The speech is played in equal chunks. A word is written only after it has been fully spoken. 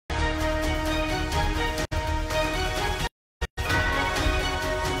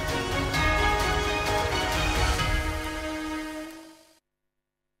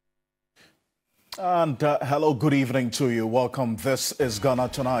And hello, good evening to you. Welcome. This is Ghana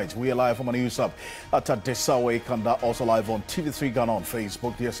Tonight. We are live from a news hub at Adesawe and also live on TV3 Ghana on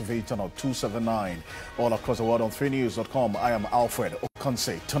Facebook, DSTV channel 279, all across the world on 3news.com. I am Alfred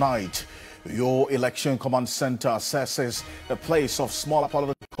Okanse. Tonight, your election command center assesses the place of smaller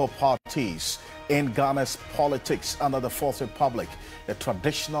political parties in Ghana's politics under the Fourth Republic. The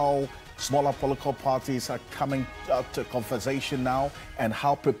traditional smaller political parties are coming up to conversation now, and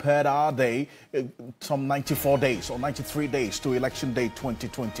how prepared are they some 94 days or 93 days to election day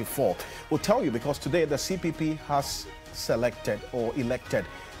 2024? We'll tell you, because today the CPP has selected or elected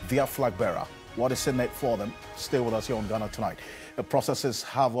their flag bearer. What is in it for them? Stay with us here on Ghana Tonight. The processes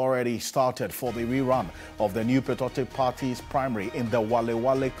have already started for the rerun of the New Patriotic Party's primary in the Wale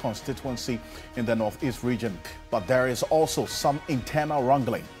Wale constituency in the Northeast region. But there is also some internal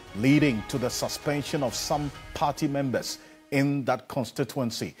wrangling leading to the suspension of some party members in that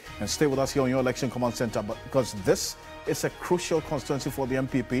constituency. And stay with us here on your election command center, because this is a crucial constituency for the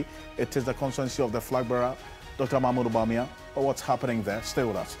MPP. It is the constituency of the flag bearer, Dr. Mahmoud Bawumia. What's happening there? Stay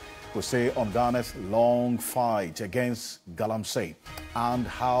with us. We'll say on Ghana's long fight against Galamsey and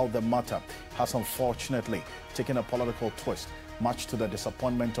how the matter has unfortunately taken a political twist, much to the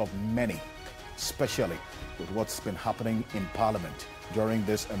disappointment of many, especially with what's been happening in Parliament during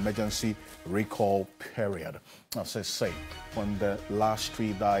this emergency recall period. As I say, when the last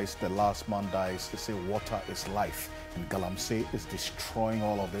tree dies, the last man dies. They say water is life, and Galamsey is destroying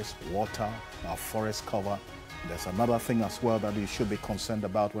all of this. Water, our forest cover. There's another thing as well that you should be concerned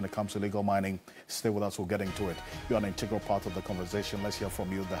about when it comes to illegal mining. Stay with us, we'll get into it. You're an integral part of the conversation. Let's hear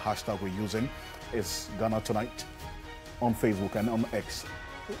from you. The hashtag we're using is Ghana Tonight on Facebook and on X.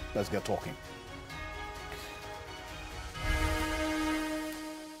 Let's get talking.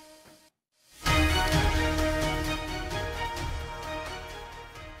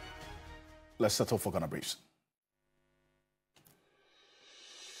 Let's settle for Ghana Briefs.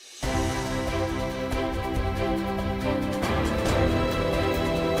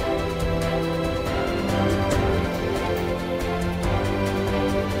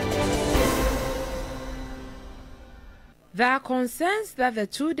 There are concerns that the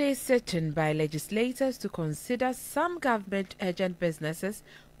two-day sit-in by legislators to consider some government urgent businesses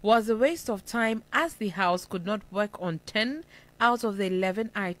was a waste of time, as the House could not work on 10 out of the 11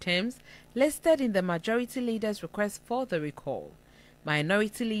 items listed in the Majority Leader's request for the recall.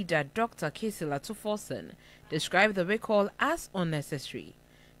 Minority Leader Dr. Kesila Tuforsen described the recall as unnecessary.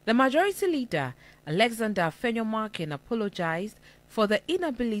 The Majority Leader, Alexander Fenyomarkin, apologized for the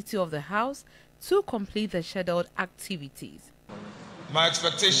inability of the House to complete the scheduled activities. My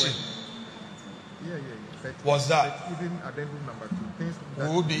expectation was that we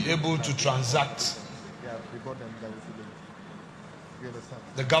would be able to transact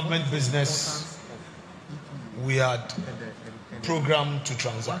the government business we had programmed to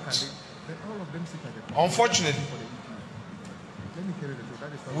transact. Unfortunately,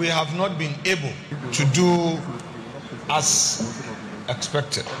 we have not been able to do as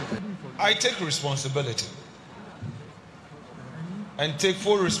expected. I take responsibility and take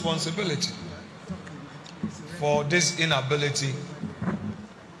full responsibility for this inability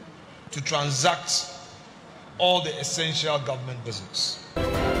to transact all the essential government business.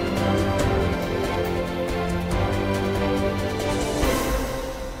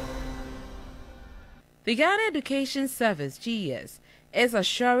 The Ghana Education Service, GES, is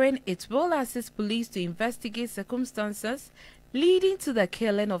assuring it will assist police to investigate circumstances leading to the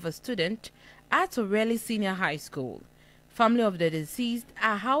killing of a student at Oreli Senior High School. Family of the deceased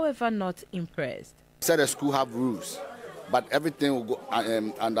are, however, not impressed. Said the school have rules, but everything will go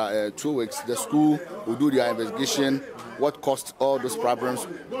under 2 weeks. The school will do their investigation, what caused all those problems,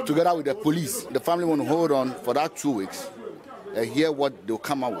 together with the police. The family will hold on for that 2 weeks and hear what they'll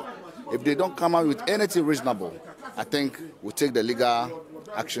come out with. If they don't come out with anything reasonable, I think we'll take the legal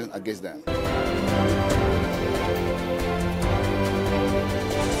action against them.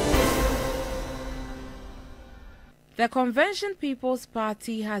 The Convention People's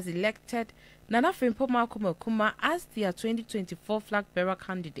Party has elected Nana Frimpomaa Kumakuma as their 2024 flag bearer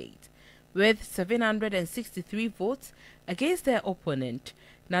candidate, with 763 votes against their opponent,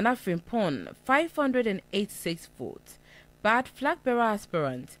 Nana Frimpong, 586 votes. But flag bearer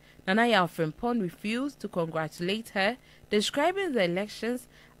aspirant Nana Yaw Frimpong refused to congratulate her, describing the elections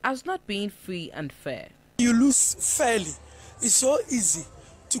as not being free and fair. You lose fairly. It's so easy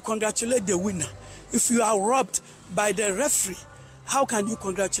to congratulate the winner. If you are robbed by the referee, how can you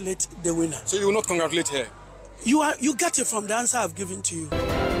congratulate the winner? So you will not congratulate her? You get it from the answer I've given to you.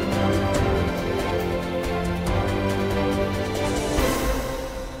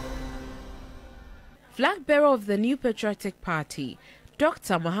 Flag bearer of the New Patriotic Party,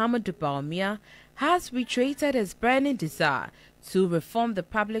 Dr. Mahamudu Bawumia, has reiterated his burning desire to reform the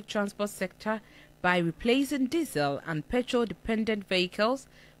public transport sector by replacing diesel and petrol-dependent vehicles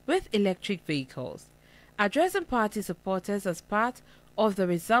with electric vehicles. Addressing party supporters as part of the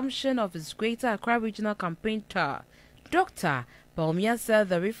resumption of his Greater Accra Regional Campaign tour, Dr. Bawumia said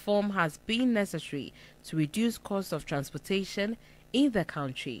the reform has been necessary to reduce costs of transportation in the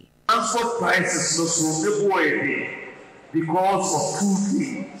country. Transport prices because of two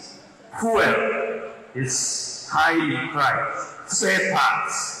things. Fuel is highly priced, spare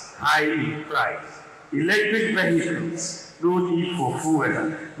parts highly priced. Electric vehicles, no need for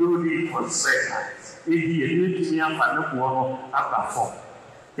fuel, no need for spare parts.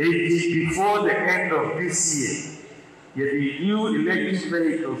 Before the end of this year, the new electric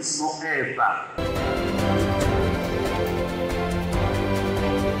vehicles no air back.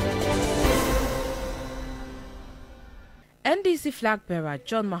 NDC flag bearer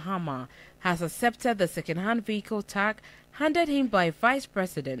John Mahama has accepted the second-hand vehicle tag handed him by Vice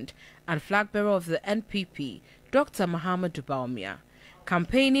President and flag bearer of the NPP, Dr. Mahamudu Bawumia.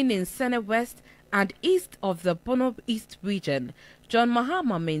 Campaigning in Senate West and east of the Bono East region, John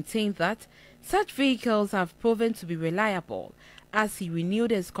Mahama maintained that such vehicles have proven to be reliable as he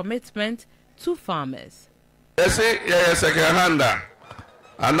renewed his commitment to farmers. I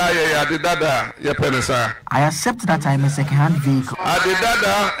accept that I am a second-hand vehicle.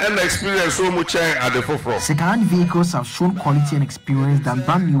 And experience so much at the forefront. Second-hand vehicles have shown quality and experience than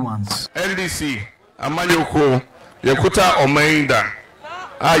brand new ones. NDC, Amanyoko, Yakuta Omainda,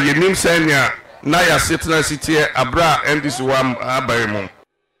 Yenim Senya, Naya Sitna City, Abra, NDC Wam Abaymo.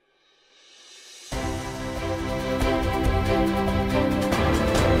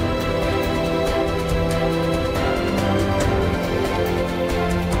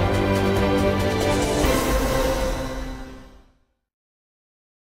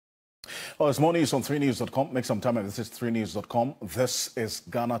 Well, it's more news on 3news.com. Make some time. This is 3news.com. This is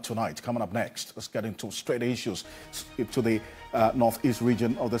Ghana Tonight. Coming up next, let's get into straight issues to the northeast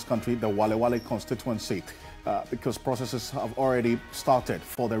region of this country, the Wale Wale constituency, because processes have already started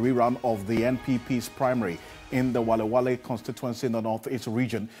for the rerun of the NPP's primary in the Wale Wale constituency in the northeast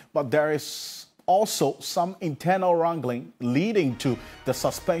region. But there is also some internal wrangling leading to the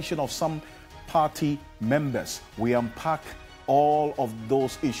suspension of some party members. We unpack all of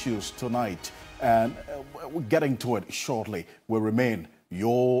those issues tonight, and we're getting to it shortly. Will remain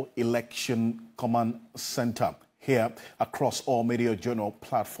your election command center here across all media journal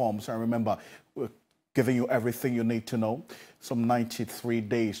platforms. And remember, we're giving you everything you need to know. Some 93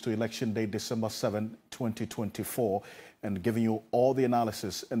 days to election day, December 7, 2024, and giving you all the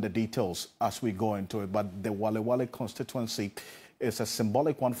analysis and the details as we go into it. But the Wale Wale constituency is a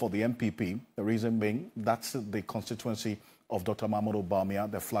symbolic one for the NPP. The reason being, that's the constituency of Dr. Mahamudu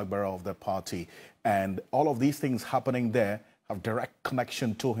Bawumia, the flag bearer of the party. And all of these things happening there have direct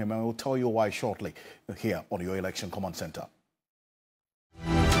connection to him, and we'll tell you why shortly here on your Election Command Center.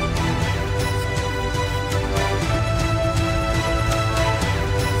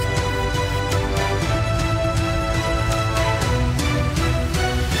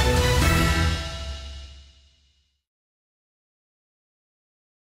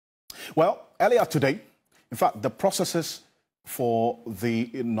 Well, earlier today, in fact, the processes for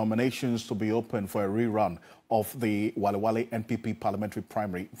the nominations to be open for a rerun of the Wale Wale NPP parliamentary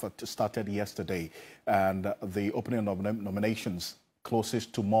primary started yesterday, and the opening of nominations closes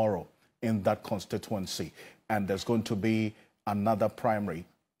tomorrow in that constituency, and there's going to be another primary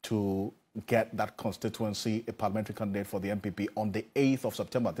to get that constituency a parliamentary candidate for the NPP on the 8th of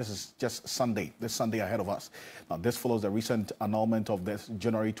September. This is just Sunday, this Sunday ahead of us. Now, this follows the recent annulment of the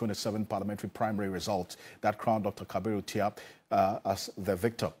January 27 parliamentary primary results that crowned Dr. Kabiru Tia as the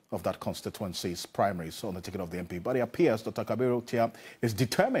victor of that constituency's primaries on the ticket of the NPP. But it appears Dr. Kabiru Tia is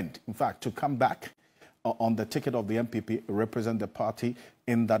determined, in fact, to come back on the ticket of the NPP, represent the party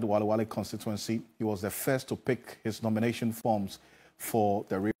in that Wale Wale constituency. He was the first to pick his nomination forms for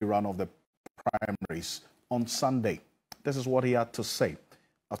the rerun of the primaries on Sunday. This is what he had to say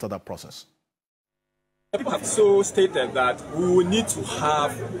after that process. People have so stated that we will need to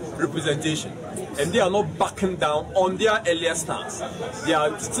have representation, and they are not backing down on their earlier stance. They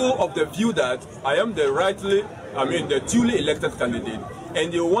are still of the view that I am the duly elected candidate,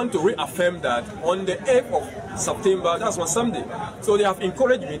 and they want to reaffirm that on the 8th of September, that's on Sunday. So they have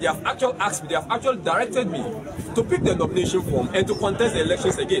encouraged me, they have actually asked me, they have actually directed me to pick the nomination form and to contest the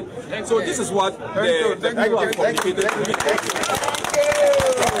elections again. So this is what the people have communicated to me.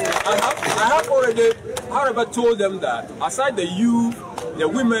 I have already, however, told them that aside the youth the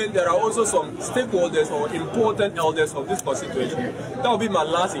women, there are also some stakeholders or important elders of this constituency. That will be my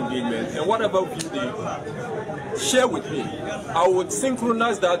last engagement, and whatever view they share with me, I would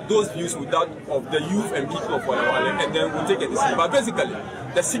synchronize those views with that of the youth and people of Walawale, and then we'll take a decision. But basically,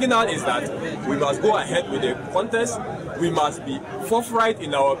 the signal is that we must go ahead with the contest, we must be forthright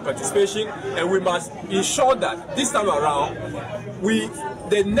in our participation, and we must ensure that this time around,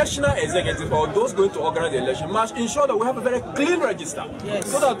 the national executive or those going to organize the election must ensure that we have a very clean register,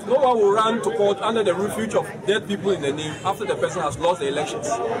 so that no one will run to court under the refuge of dead people in the name after the person has lost the elections.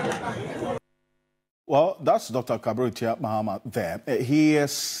 Well, that's Dr. Kabiru Mahama there. He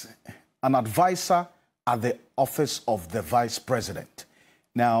is an advisor at the office of the Vice President.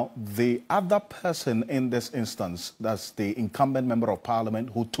 Now, the other person in this instance, that's the incumbent member of parliament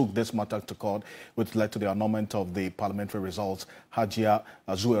who took this matter to court, which led to the annulment of the parliamentary results, Hajia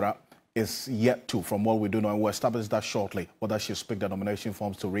Zuera, is yet to, from what we do know, and we'll establish that shortly, whether she'll speak the nomination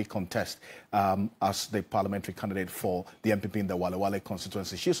forms to recontest as the parliamentary candidate for the MPP in the Walawale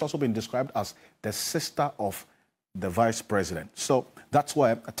constituency. She's also been described as the sister of the vice president. So that's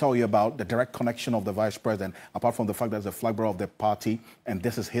why I tell you about the direct connection of the vice president. Apart from the fact that he's a flag bearer of the party and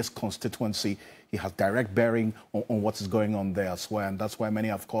this is his constituency, he has direct bearing on what is going on there as well. And that's why many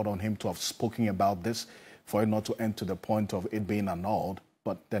have called on him to have spoken about this for it not to end to the point of it being annulled.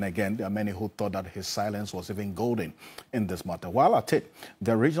 But then again, there are many who thought that his silence was even golden in this matter. While at it,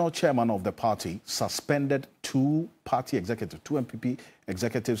 the regional chairman of the party suspended two party executives, two MPP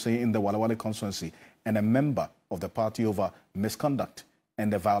executives in the Walawale constituency, and a member of the party over misconduct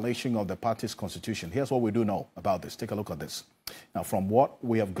and the violation of the party's constitution. Here's what we do know about this. Take a look at this. Now, from what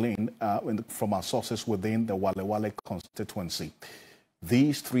we have gleaned from our sources within the Walawale constituency,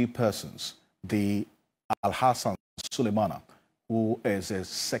 these three persons, the Al-Hassan Suleimana, who is a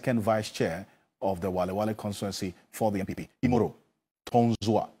second vice chair of the Walawale constituency for the MPP, Imoro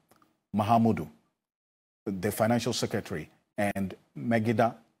Tonzua Mahamudu, the financial secretary, and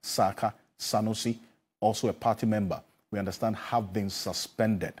Megida Saka Sanusi, also a party member, we understand have been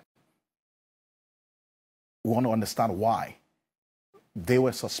suspended. We want to understand why they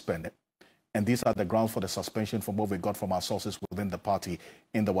were suspended. And these are the grounds for the suspension from what we got from our sources within the party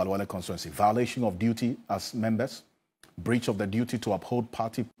in the Walawale constituency. Violation of duty as members, breach of the duty to uphold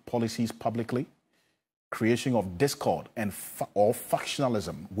party policies publicly, creation of discord and or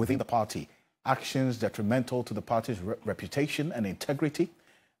factionalism within the party, actions detrimental to the party's reputation and integrity,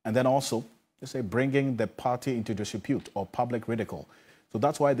 and then also, let's say, bringing the party into disrepute or public ridicule. So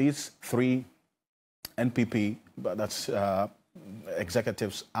that's why these three NPP, that's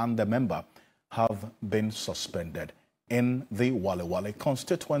executives and the member, have been suspended in the Walawale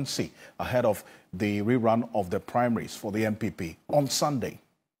constituency ahead of the rerun of the primaries for the MPP on Sunday.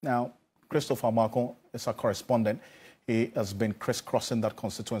 Now, Christopher Marco is our correspondent. He has been crisscrossing that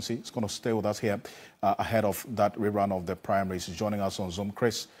constituency. He's going to stay with us here ahead of that rerun of the primaries. He's joining us on Zoom.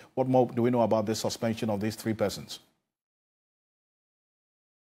 Chris, what more do we know about this suspension of these three persons?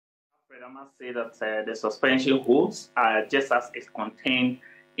 I must say that the suspension holds just as is contained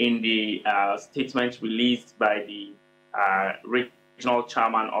in the statement released by the regional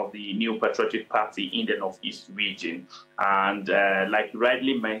chairman of the New Patriotic Party in the Northeast region. And like you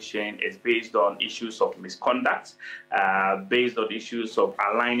rightly mentioned, it's based on issues of misconduct, based on issues of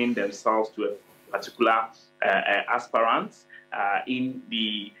aligning themselves to a particular aspirant in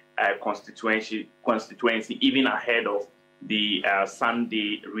the constituency, even ahead of the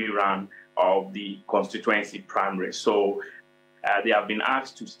Sunday rerun of the constituency primary. So they have been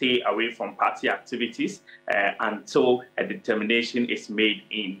asked to stay away from party activities until a determination is made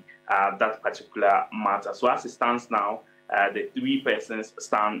in that particular matter. So as it stands now, the three persons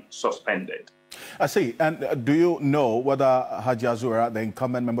stand suspended. I see. And do you know whether Hajia Zuera, the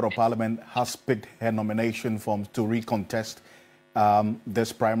incumbent member of parliament, has picked her nomination form to recontest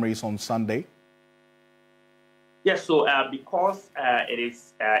this primaries on Sunday? Yes, so because it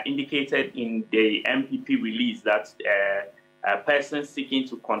is indicated in the MPP release that persons seeking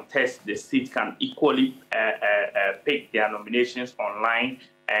to contest the seat can equally pick their nominations online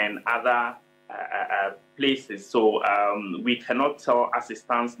and other places. So we cannot tell as it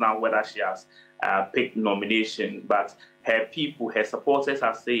stands now whether she has picked nomination, but her people, her supporters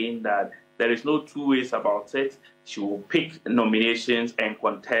are saying that there is no two ways about it. She will pick nominations and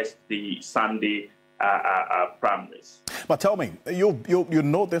contest the Sunday primaries. But tell me, you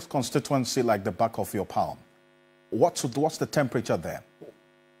know this constituency like the back of your palm. What's the temperature there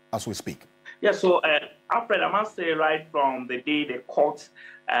as we speak? Yeah, so Alfred, I must say right from the day the court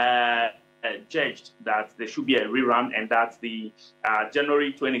judged that there should be a rerun and that the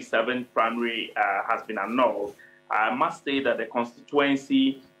January 27th primary has been annulled, I must say that the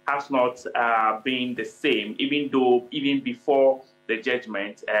constituency has not been the same, even before the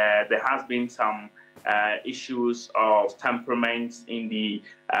judgment, there has been some issues of temperament in the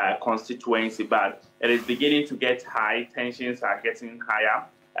constituency, but it is beginning to get high. Tensions are getting higher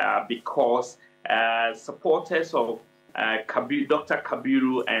because supporters of Dr.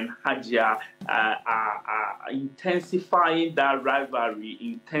 Kabiru and Hajia are intensifying that rivalry,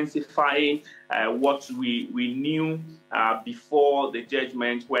 intensifying what we knew before the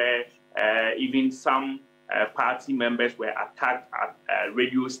judgment, where even some party members were attacked at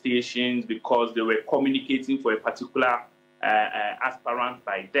radio stations because they were communicating for a particular aspirant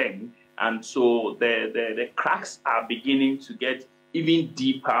by then. And so the cracks are beginning to get even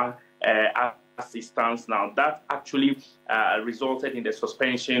deeper as it stands now. That actually resulted in the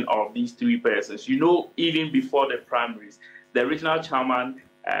suspension of these three persons. You know, even before the primaries, the regional chairman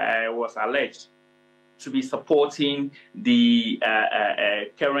was alleged to be supporting the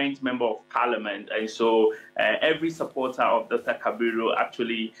current member of parliament. And so every supporter of Dr. Kabiru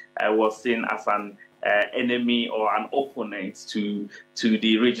actually was seen as an enemy or an opponent to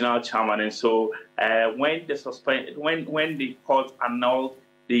the regional chairman. And so when the court annulled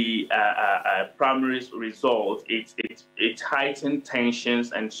the primaries result, it heightened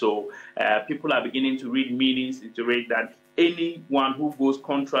tensions. And so people are beginning to read meanings into it, that anyone who goes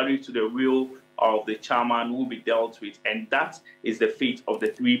contrary to the will of the chairman will be dealt with, and that is the fate of the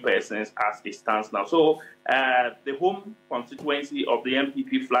three persons as it stands now. So the home constituency of the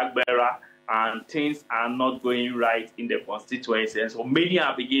MPP flag bearer, and things are not going right in the constituency, and so many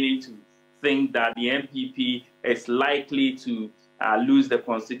are beginning to think that the MPP is likely to lose the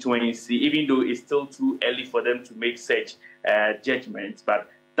constituency, even though it's still too early for them to make such judgments.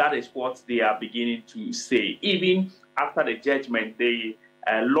 But that is what they are beginning to say. Even after the judgment, the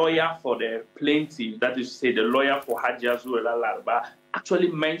lawyer for the plaintiff, that is to say the lawyer for Hajia Zuwera Larba,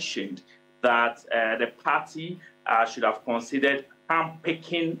 actually mentioned that the party should have considered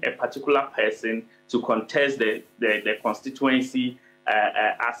picking a particular person to contest the constituency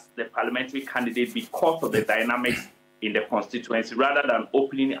as the parliamentary candidate because of the dynamics in the constituency, rather than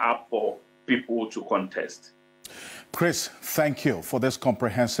opening up for people to contest. Chris, thank you for this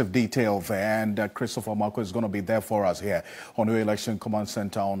comprehensive detail there. And Christopher Marco is going to be there for us here on your Election Command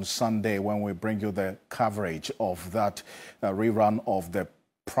Center on Sunday when we bring you the coverage of that rerun of the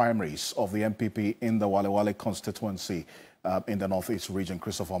primaries of the MPP in the Wale Wale constituency in the Northeast region.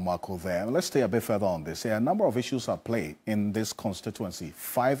 Christopher Marco there. Let's stay a bit further on this. A number of issues at play in this constituency.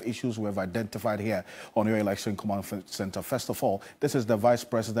 5 issues we have identified here on your Election Command Center. First of all, this is the Vice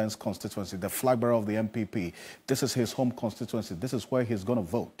President's constituency, the flag bearer of the MPP. This is his home constituency. This is where he's going to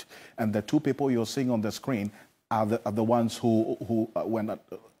vote. And the 2 people you're seeing on the screen are the ones who went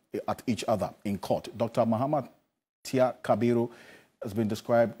at each other in court. Dr. Muhammad Tia Kabiru has been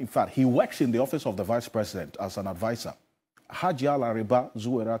described. In fact, he works in the office of the Vice President as an advisor. Hajia Larba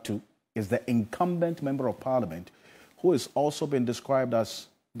Zuwera is the incumbent member of parliament who has also been described as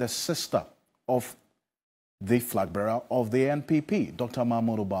the sister of the flag bearer of the NPP, Dr.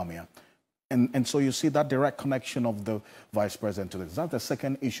 Mahmoud Bawumia. And so you see that direct connection of the vice president to this. That's the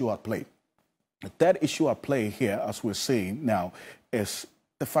second issue at play. The third issue at play here, as we're seeing now, is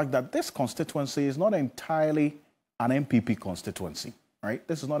the fact that this constituency is not entirely an MPP constituency. Right?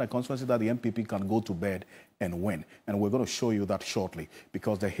 This is not a constituency that the MPP can go to bed and win. And we're going to show you that shortly,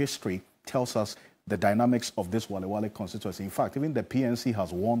 because the history tells us the dynamics of this Wale Wale constituency. In fact, even the PNC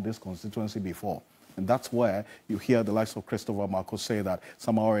has won this constituency before. And that's where you hear the likes of Christopher Marco say that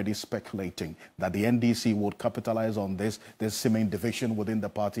some are already speculating that the NDC would capitalize on this seeming division within the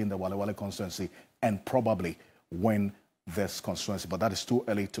party in the Wale Wale constituency and probably win this constituency. But that is too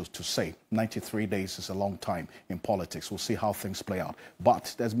early to say. 93 days is a long time in politics. We'll see how things play out.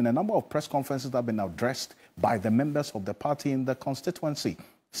 But there's been a number of press conferences that have been addressed by the members of the party in the constituency,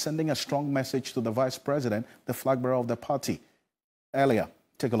 sending a strong message to the vice president, the flag bearer of the party. Earlier,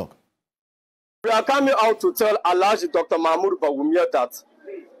 take a look. We are coming out to tell Alhaji Dr. Mahmoud Bawumia that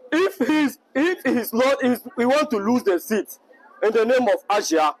if we want to lose the seat in the name of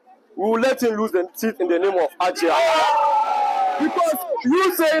Hajia, we will let him lose the seat in the name of Hajia. Because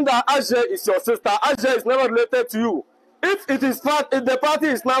you saying that Hajia is your sister, Hajia is never related to you. If the party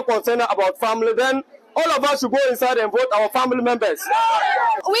is now concerned about family, then all of us should go inside and vote our family members.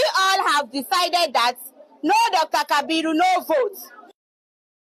 We all have decided that no Dr. Kabiru, no vote.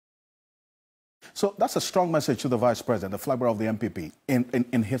 So that's a strong message to the vice president, the flag bearer of the MPP,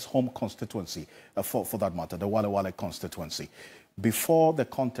 in his home constituency, for that matter, the Wale Wale constituency. before the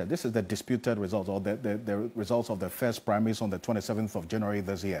contest, this is the disputed results, or the results of the first primaries on the 27th of January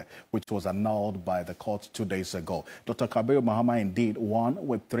this year, which was annulled by the court 2 days ago. Dr. Kabiru Mahama indeed won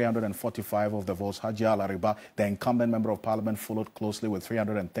with 345 of the votes. Hajia Lariba, the incumbent member of parliament, followed closely with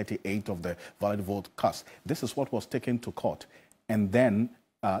 338 of the valid vote cast. This is what was taken to court. And then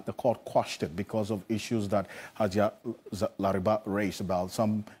the court quashed it because of issues that Hajia Lariba raised about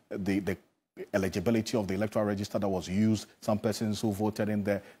the eligibility of the electoral register that was used. Some persons who voted in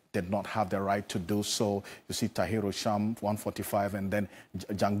there did not have the right to do so. You see Tahiru Sham, 145, and then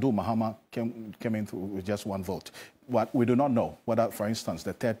Jangdu Mahama came in with just 1 vote. But we do not know whether, for instance,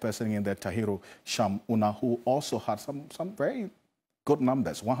 the third person in there, Tahiru Sham Una, who also had some very good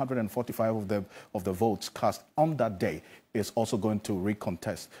numbers, 145 of the votes cast on that day, is also going to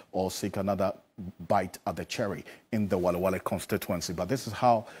recontest or seek another bite at the cherry in the Walawale constituency. But this is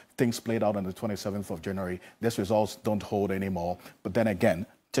how things played out on the 27th of January. These results don't hold anymore. But then again,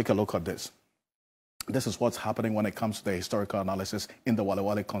 take a look at this. This is what's happening when it comes to the historical analysis in the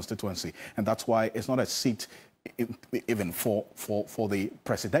Walawale constituency. And that's why it's not a seat even for the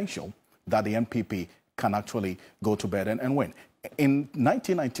presidential that the MPP can actually go to bed and win. In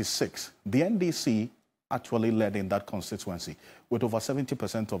 1996, the NDC actually led in that constituency with over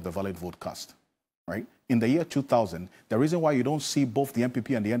 70% of the valid vote cast. Right? In the year 2000, the reason why you don't see both the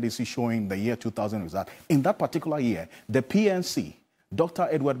MPP and the NDC showing the year 2000 is that in that particular year, the PNC, Dr.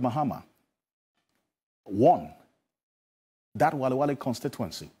 Edward Mahama, won that Walawale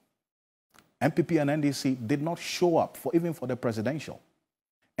constituency. MPP and NDC did not show up even for the presidential.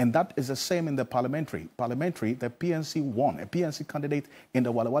 And that is the same in the parliamentary. Parliamentary, the PNC won. A PNC candidate in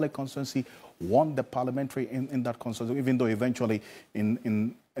the Walawale constituency won the parliamentary in that constituency, even though eventually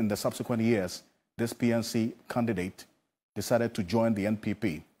in the subsequent years, this PNC candidate decided to join the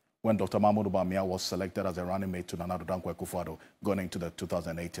NPP when Dr. Mahmoud Bawumia was selected as a running mate to Nana Addo Dankwa Akufo-Addo going into the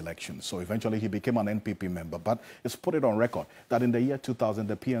 2008 election. So eventually he became an NPP member. But it's put it on record that in the year 2000,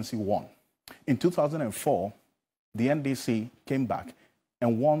 the PNC won. In 2004, the NDC came back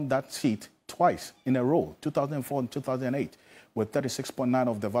and won that seat twice in a row, 2004 and 2008, with 36.9%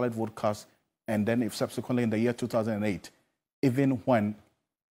 of the valid vote cast. And then if subsequently in the year 2008, even when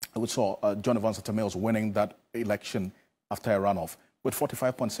we saw John Evans Atta Mills winning that election after a runoff with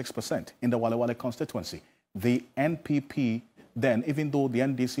 45.6% in the Walawale constituency, the NPP then, even though the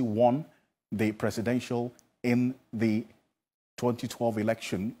NDC won the presidential in the 2012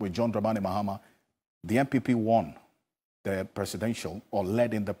 election with John Dramani Mahama, the NPP won the presidential, or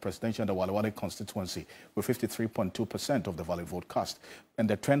led in the presidential in the Walawale constituency with 53.2% of the valid vote cast. And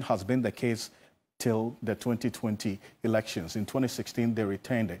the trend has been the case till the 2020 elections. In 2016, they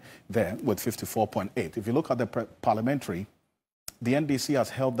retained it there with 54.8%. If you look at the parliamentary, the NDC has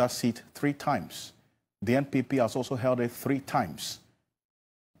held that seat 3 times. The NPP has also held it 3 times,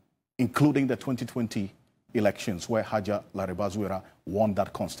 including the 2020 elections where Hajia Lariba Zuera won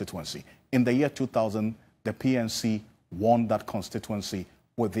that constituency. In the year 2000, the PNC won that constituency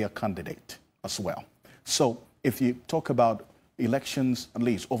with their candidate as well. So if you talk about elections, at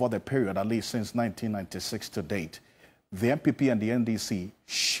least over the period, at least since 1996 to date, the MPP and the NDC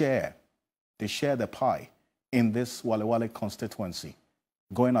share the pie in this Walawale constituency,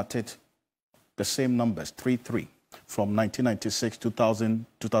 going at it the same numbers, 3-3. From 1996, 2000,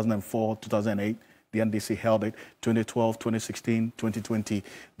 2004, 2008, the NDC held it. 2012, 2016, 2020,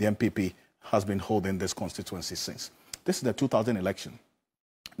 the MPP has been holding this constituency since. This is the 2000 election.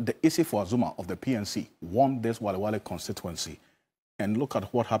 The Isifo Azuma of the PNC won this Walawale constituency. And look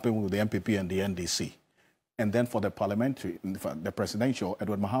at what happened with the MPP and the NDC. And then for the parliamentary, the presidential,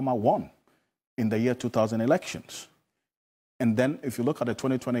 Edward Mahama won in the year 2000 elections. And then if you look at the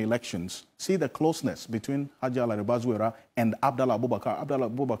 2020 elections, see the closeness between Hajia Lariba Zuera and Abdallah Abubakar. Abdallah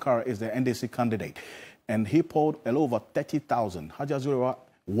Abubakar is the NDC candidate. And he polled a little over 30,000. Hajia Zuera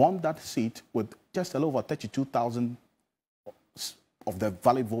won that seat with just a little over 32,000 of the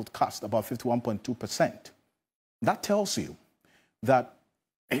valid vote cast, about 51.2%. That tells you that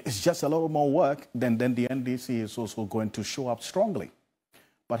it's just a little more work than the NDC is also going to show up strongly.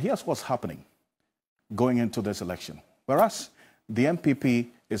 But here's what's happening going into this election. Whereas the MPP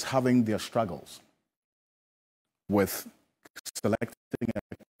is having their struggles with selecting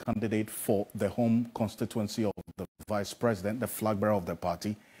a candidate for the home constituency of the vice president, the flag bearer of the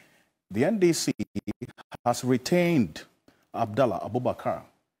party, the NDC has retained Abdallah Abubakar,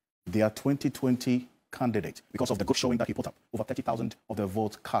 their 2020 candidate, because of the good showing that he put up, over 30,000 of the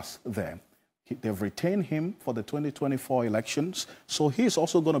votes cast there. They've retained him for the 2024 elections, so he's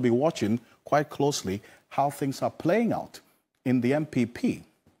also going to be watching quite closely how things are playing out in the MPP,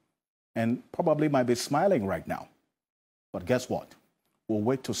 and probably might be smiling right now But guess what? We'll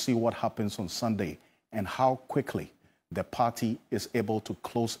wait to see what happens on Sunday and how quickly the party is able to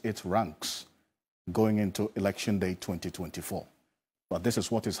close its ranks going into Election Day 2024. But this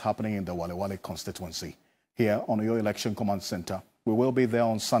is what is happening in the Wale Wale constituency. Here on your Election Command Center, we will be there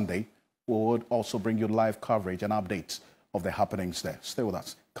on Sunday. We would also bring you live coverage and updates of the happenings there. Stay with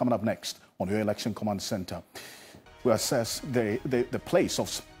us. Coming up next on your Election Command Center, we assess the place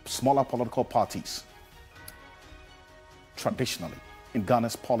of smaller political parties traditionally in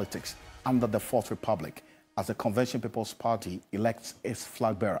Ghana's politics under the Fourth Republic as the Convention People's Party elects its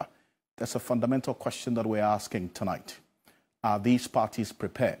flag bearer. That's a fundamental question that we're asking tonight. Are these parties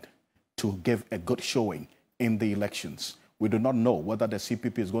prepared to give a good showing in the elections? We do not know whether the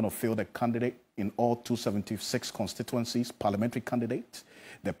CPP is going to field a candidate in all 276 constituencies, parliamentary candidates.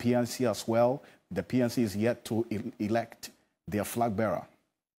 The PNC as well. The PNC is yet to elect their flag bearer.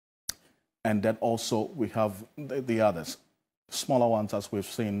 And then also we have the others, smaller ones as we've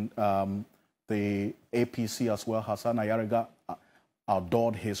seen. The APC as well, Hassan Ayariga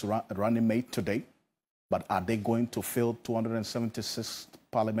outdoored his running mate today. But are they going to field 276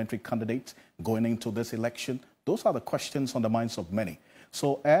 parliamentary candidates going into this election? Those are the questions on the minds of many.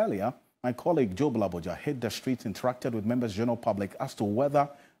 So earlier, my colleague Joe Blaboja hit the streets, interacted with members of the general public as to whether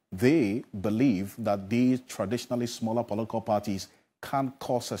they believe that these traditionally smaller political parties can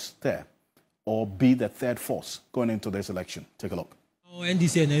cause a stir or be the third force going into this election. Take a look.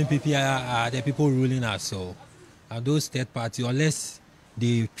 NDC and NPP are the people ruling us, so those third parties, unless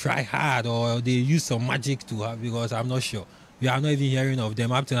they try hard or they use some magic to have, because I'm not sure. We are not even hearing of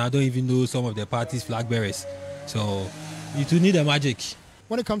them. Up to now, I don't even know some of the parties' flag bearers. So you do need a magic.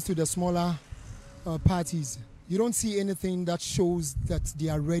 When it comes to the smaller parties, you don't see anything that shows that they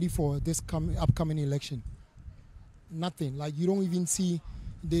are ready for this upcoming election. Nothing. Like, you don't even see,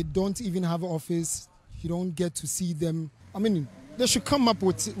 they don't even have office. You don't get to see them. I mean, they should come up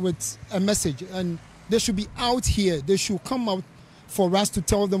with a message, and they should be out here. They should come out for us to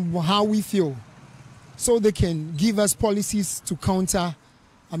tell them how we feel, so they can give us policies to counter,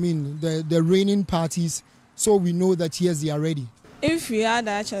 the reigning parties, so we know that, yes, they are ready. If we had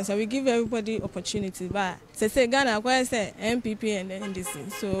that chance, we give everybody opportunity. But say Ghana, say NPP and the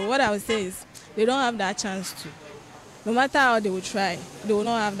NDC. So what I would say is they don't have that chance to. No matter how they will try, they will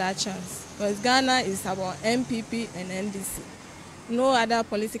not have that chance. Because Ghana is about NPP and NDC. No other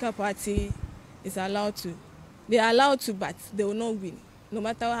political party is allowed to. They are allowed to, but they will not win, no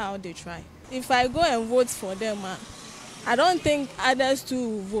matter how they try. If I go and vote for them, I don't think others too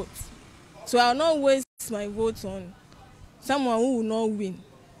will vote. So I will not waste my vote on someone who will not win.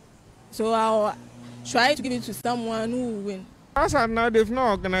 So I'll try to give it to someone who will win. As of now, they've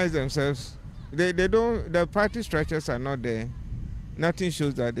not organized themselves. They don't. The party structures are not there. Nothing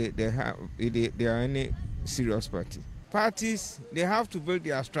shows that they are any serious party. Parties, they have to build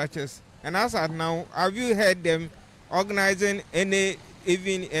their structures. And as of now, have you heard them organizing any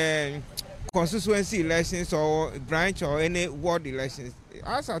even constituency elections or branch or any ward elections?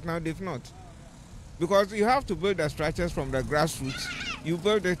 As of now, they've not. Because you have to build the structures from the grassroots. You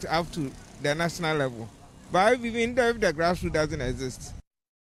build it up to the national level. But even if the grassroots doesn't exist.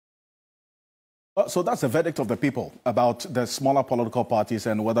 So that's the verdict of the people about the smaller political parties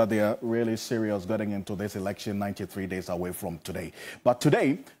and whether they are really serious getting into this election 93 days away from today. But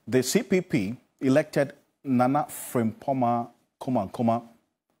today, the CPP elected Nana Frimpong Kumankumah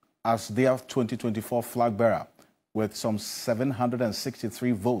as their 2024 flag bearer with some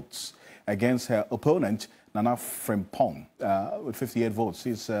 763 votes against her opponent, Nana Frimpong, with 58 votes.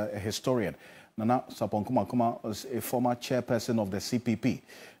 She's a historian. Nana Sapong Kumankumah was a former chairperson of the CPP.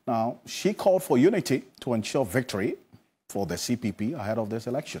 Now, she called for unity to ensure victory for the CPP ahead of this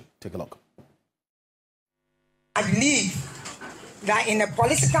election. Take a look. I believe that in a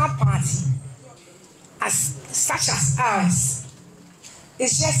political party such as ours,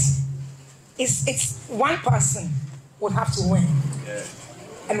 it's one person would have to win. Yeah.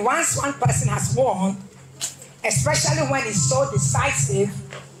 And once one person has won, especially when it's so decisive,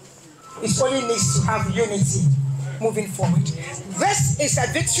 it only needs to have unity moving forward. This is a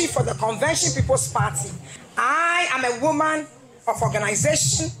victory for the Convention People's Party. I am a woman of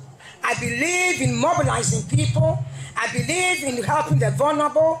organization. I believe in mobilizing people. I believe in helping the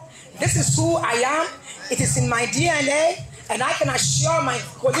vulnerable. This is who I am. It is in my DNA. And I can assure my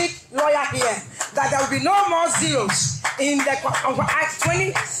colleague lawyer here that there will be no more zeros in the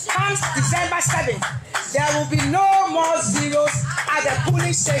 20 comes December 7th. There will be no more zeros at the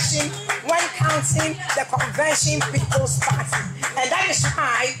polling station when counting the Convention People's Party. And that is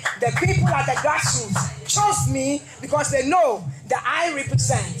why the people at the grassroots chose me, because they know that I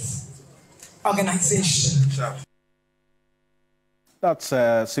represent organization. That's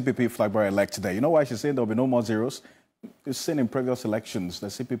CPP flag bearer elect today. You know why she's saying there will be no more zeros? You've seen in previous elections, the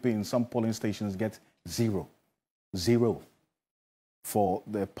CPP in some polling stations get zero for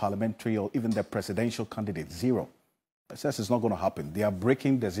the parliamentary or even the presidential candidate, zero. It says it's not going to happen. They are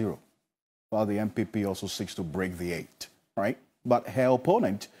breaking the zero, while the MPP also seeks to break the 8, right? But her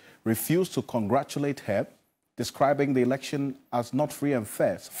opponent refused to congratulate her, describing the election as not free and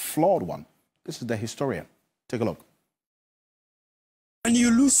fair, it's a flawed one. This is the historian. Take a look. When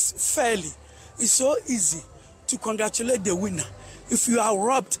you lose fairly, it's so easy to congratulate the winner. If you are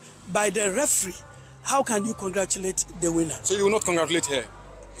robbed by the referee, how can you congratulate the winner? So you will not congratulate her?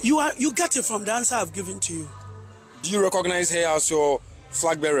 You get it from the answer I've given to you. Do you recognize her as your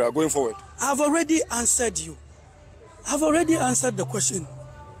flag bearer going forward? I've already answered you. I've already answered the question.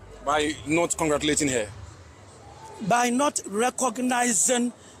 By not congratulating her? By not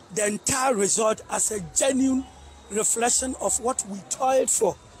recognizing the entire result as a genuine reflection of what we toiled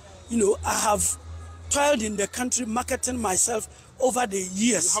for. You know, I have toiled in the country marketing myself over the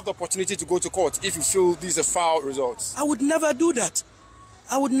years. You have the opportunity to go to court if you feel these are foul results. I would never do that.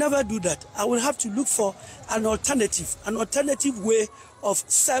 I would never do that. I will have to look for an alternative way of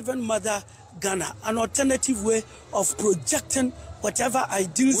serving Mother Ghana, an alternative way of projecting whatever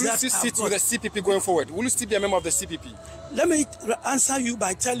ideals Will that you still sit with the CPP going forward? Will you still be a member of the CPP? Let me answer you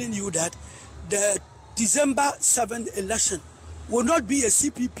by telling you that the December 7th election will not be a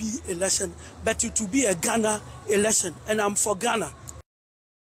CPP election, but it will be a Ghana election, and I'm for Ghana.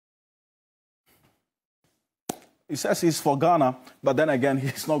 He says he's for Ghana, but then again,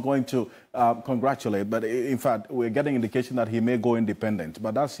 he's not going to congratulate. But in fact, we're getting indication that he may go independent.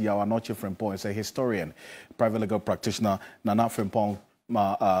 But that's Yaw Anokye Frimpong. He's a historian, private legal practitioner. Nana Frimpong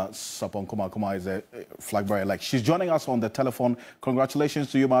Sapon Kuma is a flag bearer elect. She's joining us on the telephone. Congratulations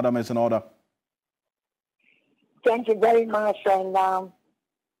to you, madam. It's in order. Thank you very much, and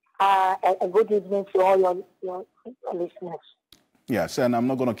a good evening to all your listeners. Yes, and I'm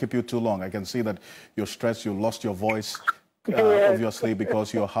not going to keep you too long. I can see that you're stressed, you lost your voice, obviously,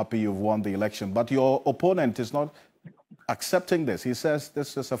 because you're happy you've won the election. But your opponent is not accepting this. He says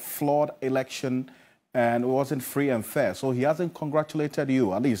this is a flawed election and it wasn't free and fair. So he hasn't congratulated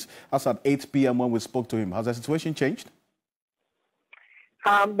you, at least as at 8 p.m. when we spoke to him. Has the situation changed?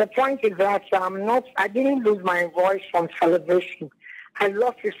 The point is that I didn't lose my voice from celebration. I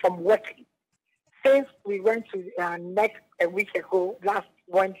lost it from working. Since we went to NEC a week ago, last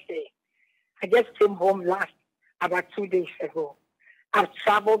Wednesday, I just came home about 2 days ago. I've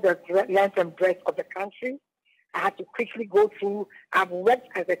traveled the length and breadth of the country. I had to quickly go through. I've worked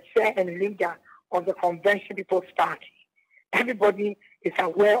as a chair and leader of the Convention People's Party. Everybody is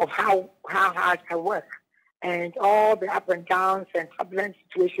aware of how hard I work and all the up and downs and turbulent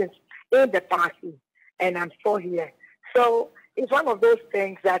situations in the party. And I'm still here. So it's one of those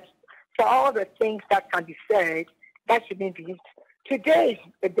things that for all the things that can be said, that shouldn't be it. Today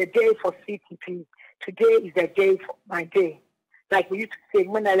is the day for CPP. Today is the day for my day. Like we used to say,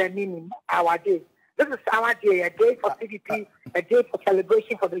 when I mean our day. This is our day, a day for CPP, a day for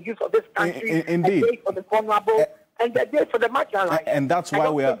celebration for the youth of this country, indeed. A day for the vulnerable, and a day for the marginalized. And that's why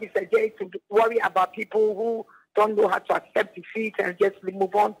we are... It's a day to worry about people who don't know how to accept defeat and just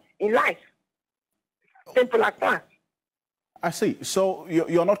move on in life. Simple as that. I see. So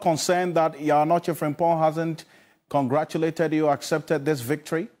you're not concerned that Yaw Anokye Frimpong hasn't congratulated you, accepted this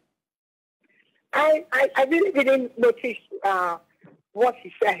victory? I really didn't notice what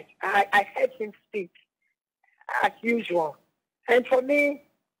he said. I heard him speak as usual. And for me,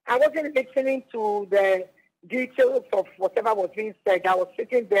 I wasn't listening to the details of whatever was being said. I was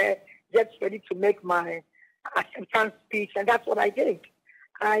sitting there just ready to make my acceptance speech, and that's what I did.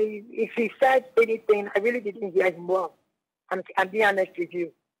 If he said anything, I really didn't hear him well. I'm being honest with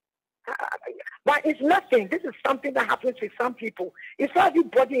you. But it's nothing. This is something that happens with some people. It's not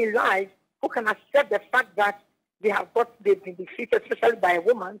everybody in life who can accept the fact that they've been defeated, especially by a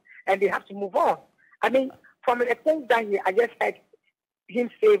woman, and they have to move on. I mean, from the things that I just heard him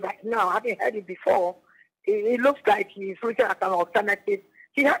say right now, I haven't heard it before, it looks like he's looking at an alternative.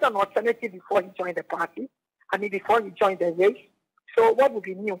 He had an alternative before he joined the party. I mean, before he joined the race. So what would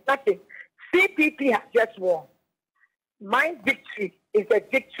be new? Nothing. CPP has just won. My victory is a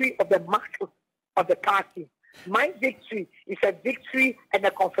victory of the market of the party. My victory is a victory and a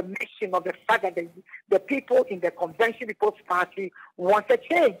confirmation of the fact that the people in the Convention People's Party want a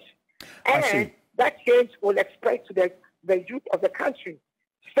change. And that change will express to the youth of the country.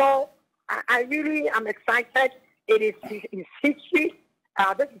 So I really am excited. It is history.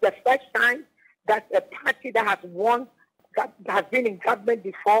 This is the first time that a party that has won, that has been in government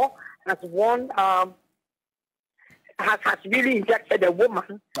before, has won has really injected a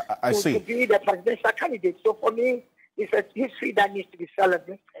woman to be the presidential candidate. So for me, it's a history that needs to be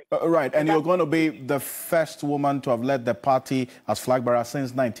celebrated. Right, and you're going to be the first woman to have led the party as flag bearer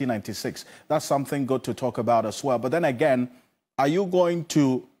since 1996. That's something good to talk about as well. But then again, are you going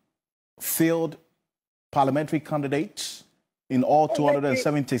to field parliamentary candidates in all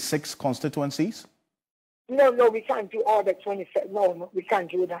 276 constituencies? No, we can't do all the 27. No, we can't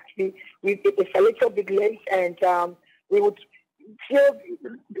do that. It's a little bit late, and we would field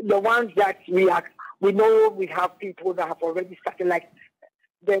the ones that we know we have people that have already started, like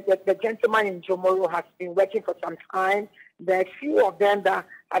the gentleman in Jomoro has been working for some time. There are a few of them that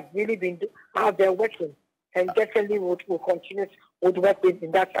have really been out there working, and definitely will continue would work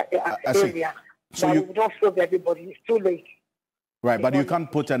in that area. So we don't field everybody. It's too late. Right, but you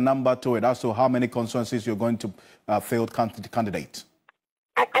can't put a number to it as to how many constituencies you're going to field candidates.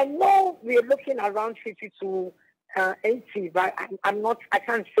 I know we're looking around 50 to 80, but I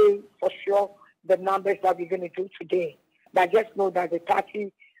can't say for sure the numbers that we're going to do today. But I just know that the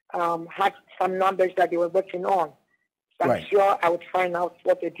party had some numbers that they were working on. So I'm sure I would find out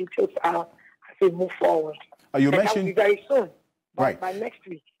what the details are as we move forward. You mentioned that will be very soon, by next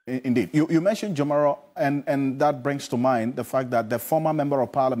week. Indeed. You mentioned Jomoro, and that brings to mind the fact that the former member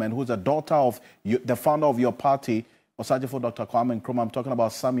of parliament, who's a daughter of the founder of your party, Osajifo Dr. Kwame Nkrumah, I'm talking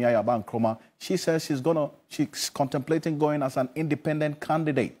about Samia Yaba Nkrumah, she says she's contemplating going as an independent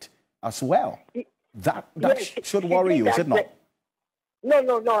candidate as well. That should worry you, is it not?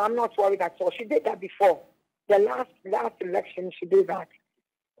 No, I'm not worried at all. She did that before. The last election, she did that.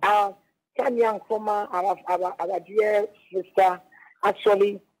 Samia Nkrumah, our dear sister,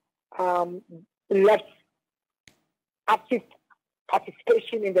 actually left active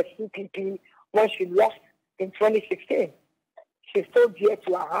participation in the CPP when she lost in 2016. She's still dear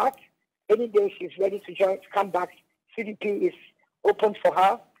to her heart. Any day she's ready to come back, CPP is open for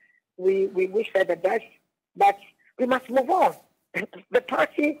her. We wish her the best, but we must move on. The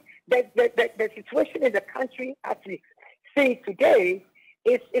party, the situation in the country as we see today,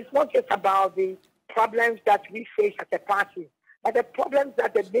 it's not just about the problems that we face as a party, but the problems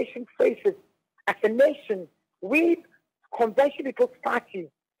that the nation faces. As a nation, we, Convention People's Party,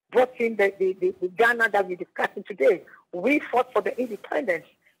 brought in the Ghana that we're discussing today. We fought for the independence.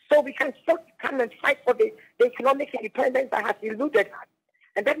 So we can still come and fight for the economic independence that has eluded us.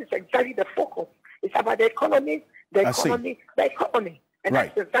 And that is exactly the focus. It's about the economy, the economy. And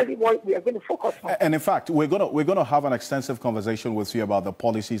that's exactly what we are going to focus on. And in fact, we're going to have an extensive conversation with you about the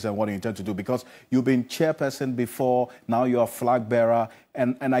policies and what you intend to do, because you've been chairperson before, now you're a flag bearer,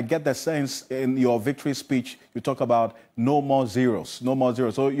 and I get the sense in your victory speech, you talk about no more zeros.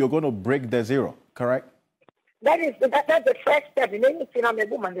 So you're going to break the zero, correct? That's the first step. In anything, I'm a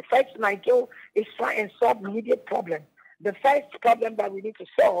woman. The first thing I do is try and solve immediate problems. The first problem that we need to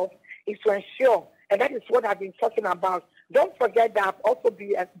solve is to ensure, and that is what I've been talking about. Don't forget that I've also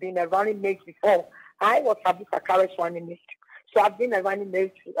been a running mate before. I was Abu Kakara's running mate. So I've been a running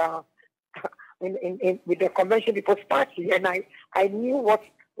mate with the Convention People's Party, and I knew what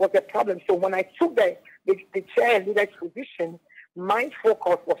was the problem. So when I took the chair and leadership position, my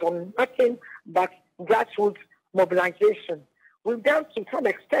focus was on nothing but grassroots mobilization. We've done to some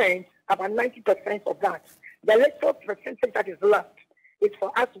extent about 90% of that. The little percentage that is left is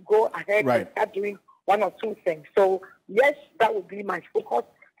for us to go ahead and start doing one or two things. So, yes, that would be my focus,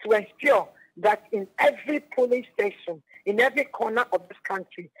 to ensure that in every polling station, in every corner of this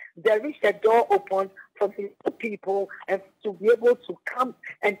country, there is a door open for the people and to be able to come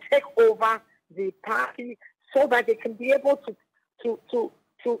and take over the party so that they can be able to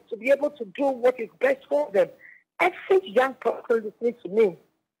be able to do what is best for them. Every young person listening to me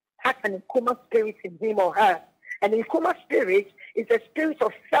has an Nkrumah spirit in him or her. And the Nkrumah spirit is a spirit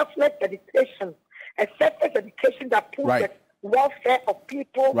of selfless dedication, a selfless dedication that puts the welfare of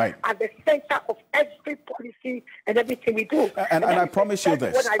people at the center of every policy and everything we do. And I promise you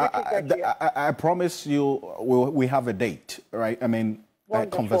this. I promise you we have a date, right? I mean, a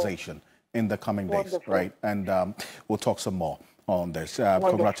conversation in the coming days, right? And we'll talk some more on this.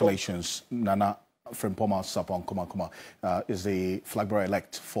 Congratulations, Nana Frimpong Sarpong Kumankumah is the flag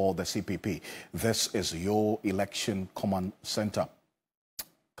bearer-elect for the CPP. This is your election command center.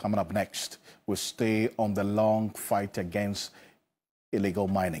 Coming up next, we'll stay on the long fight against illegal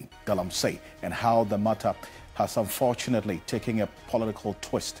mining, Galamsey, and how the matter has unfortunately taken a political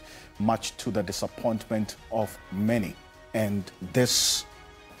twist, much to the disappointment of many. And this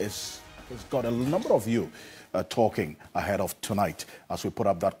has got a number of you talking ahead of tonight as we put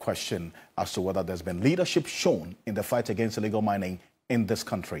up that question as to whether there's been leadership shown in the fight against illegal mining in this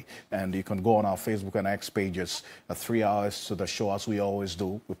country. And you can go on our Facebook and X pages, 3 hours to the show, as we always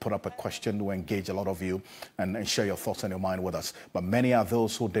do. We put up a question to engage a lot of you and share your thoughts and your mind with us. But many are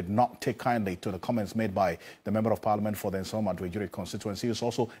those who did not take kindly to the comments made by the Member of Parliament for the Nsawam Adre constituency. He is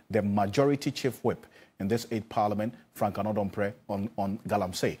also the Majority Chief Whip in this 8th Parliament, Frank Anor-Domprey, on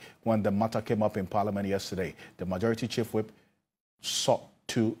Galamsey. When the matter came up in Parliament yesterday, the Majority Chief Whip sought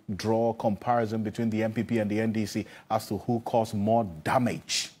to draw a comparison between the MPP and the NDC as to who caused more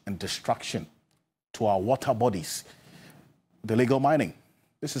damage and destruction to our water bodies. The illegal mining.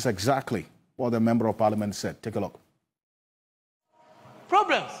 This is exactly what the Member of Parliament said. Take a look.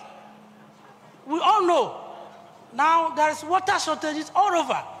 Problems. We all know now there is water shortages all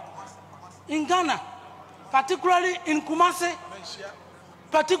over in Ghana, particularly in Kumasi,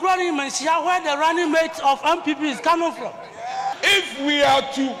 particularly in Mansia, where the running mate of MPP is coming from. If we are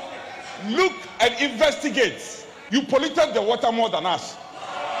to look and investigate, you polluted the water more than us.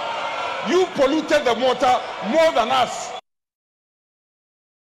 You polluted the water more than us.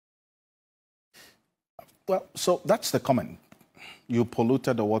 Well, so that's the comment. You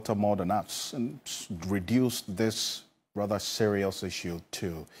polluted the water more than us, and reduced this rather serious issue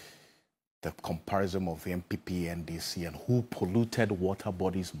to the comparison of the MPP, NDC, and who polluted water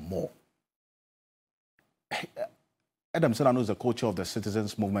bodies more. Adam Senano is the co-chair of the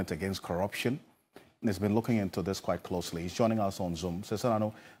Citizens Movement Against Corruption, and he's been looking into this quite closely. He's joining us on Zoom. So,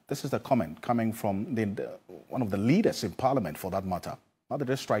 Senano, this is the comment coming from one of the leaders in Parliament, for that matter. How did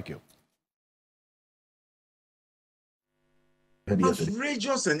it strike you?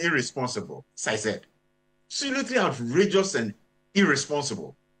 Outrageous and irresponsible, as I said. Absolutely outrageous and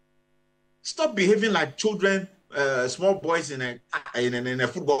irresponsible. Stop behaving like children, small boys in a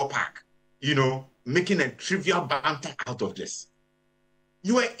football park, you know, making a trivial banter out of this.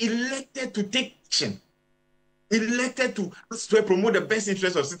 You were elected to take action, elected to promote the best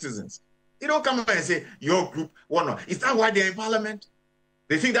interests of citizens. You don't come and say, your group, what not. Is that why they're in Parliament?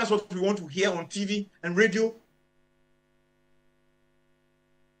 They think that's what we want to hear on TV and radio?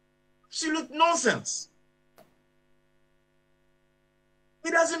 Absolute nonsense.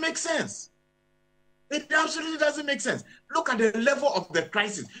 It doesn't make sense. It absolutely doesn't make sense. Look at the level of the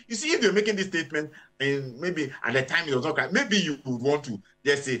crisis. You see, if you're making this statement, and maybe at the time it was not right, maybe you would want to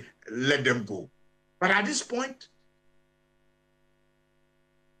just say, let them go. But at this point,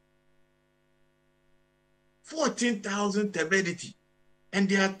 14,000 turbidity. And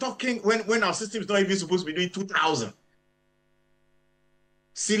they are talking when our system is not even supposed to be doing 2,000.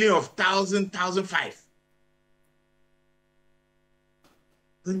 Ceiling of 1,000, 1,005.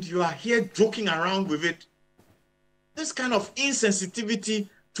 And you are here joking around with it. This kind of insensitivity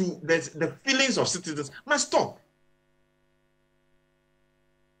to the feelings of citizens must stop.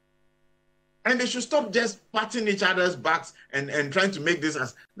 And they should stop just patting each other's backs and trying to make this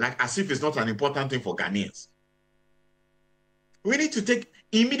as if it's not an important thing for Ghanaians. We need to take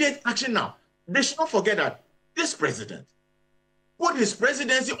immediate action now. They should not forget that this president put his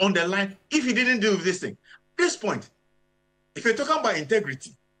presidency on the line if he didn't deal with this thing. At this point, if you're talking about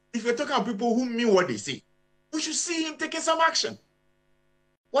integrity, if you're talking about people who mean what they say, we should see him taking some action.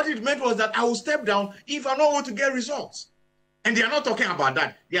 What it meant was that I will step down if I'm not going to get results. And they are not talking about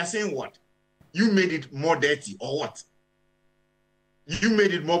that. They are saying what? You made it more dirty, or what? You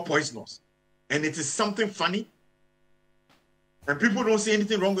made it more poisonous. And it is something funny. And people don't see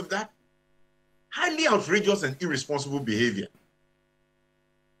anything wrong with that. Highly outrageous and irresponsible behavior.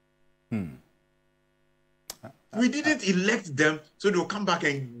 We didn't elect them, so they'll come back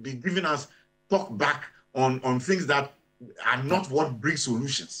and be giving us talk back on things that are not what brings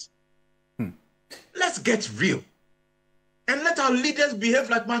solutions. Let's get real. And let our leaders behave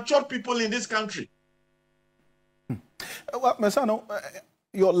like mature people in this country. Well, Mesano,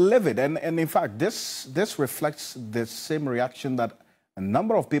 you're livid. And in fact, this reflects the same reaction that a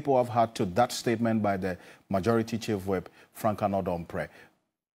number of people have had to that statement by the Majority Chief Whip, Frank Anor-Domprey.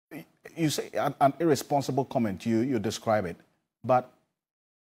 You say an irresponsible comment, you describe it, but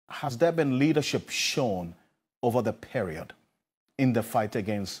has there been leadership shown over the period in the fight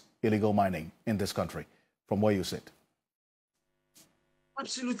against illegal mining in this country, from where you sit?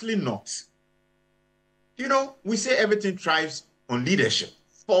 Absolutely not. You know, we say everything thrives on leadership,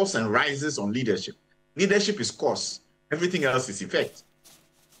 falls and rises on leadership. Leadership is cause, everything else is effect.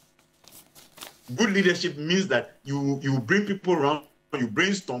 Good leadership means that you bring people around, you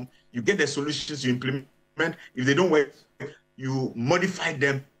brainstorm, you get the solutions, you implement. If they don't work, you modify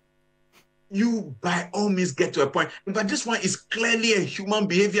them. You, by all means, get to a point. But this one is clearly a human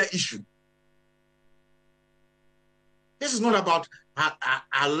behavior issue. This is not about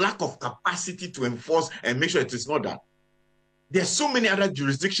a lack of capacity to enforce and make sure it is not that. There's so many other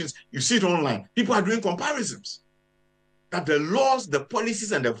jurisdictions. You see it online. People are doing comparisons that the laws, the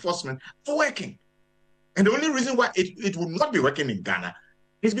policies, and the enforcement are working. And the only reason why it would not be working in Ghana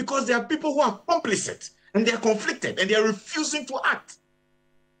is because there are people who are complicit and they are conflicted and they are refusing to act.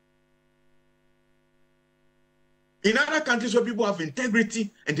 In other countries where people have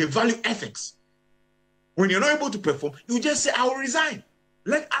integrity and they value ethics, when you're not able to perform, you just say, I will resign.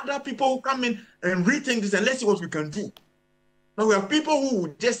 Let other people come in and rethink this and let's see what we can do. But we have people who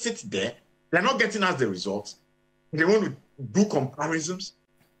will just sit there, they're not getting us the results, they want to do comparisons.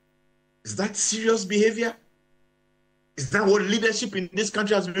 Is that serious behavior? Is that what leadership in this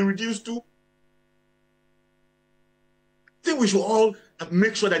country has been reduced to? I think we should all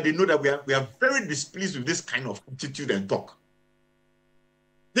make sure that they know that we are very displeased with this kind of attitude and talk.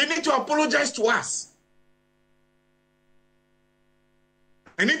 They need to apologize to us.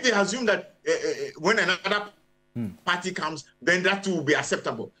 And if they assume that when another party comes, then that too will be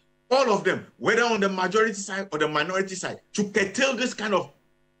acceptable. All of them, whether on the majority side or the minority side, should curtail this kind of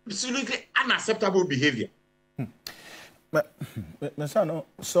absolutely unacceptable behavior. But, Mr.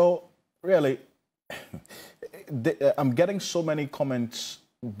 So really, I'm getting so many comments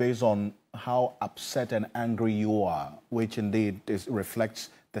based on how upset and angry you are, which indeed reflects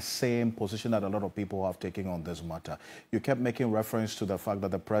the same position that a lot of people have taken on this matter. You kept making reference to the fact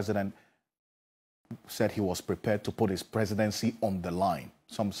that the president said he was prepared to put his presidency on the line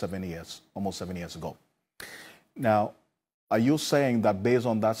some 7 years, almost 7 years ago. Now, are you saying that based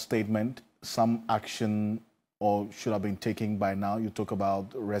on that statement, some action or should have been taken by now? You talk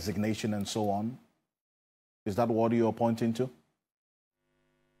about resignation and so on. Is that what you're pointing to?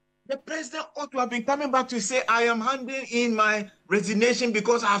 The president ought to have been coming back to say, I am handing in my resignation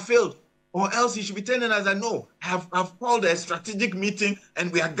because I failed. Or else he should be telling us that, no, I've called a strategic meeting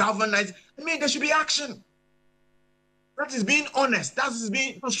and we are galvanized. I mean, there should be action. That is being honest. That is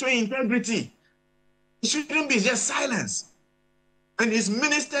being showing integrity. It shouldn't be just silence. And his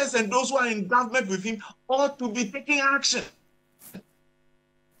ministers and those who are in government with him ought to be taking action.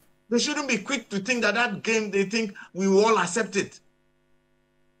 They shouldn't be quick to think that game, they think we will all accept it.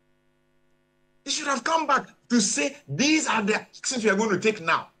 They should have come back to say, these are the actions we are going to take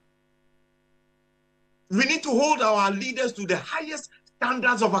now. We need to hold our leaders to the highest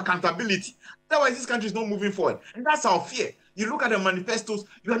standards of accountability. Otherwise, this country is not moving forward. And that's our fear. You look at the manifestos,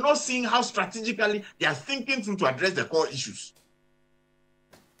 you are not seeing how strategically they are thinking through to address the core issues.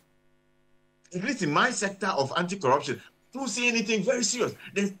 At least in my sector of anti-corruption, I don't see anything very serious.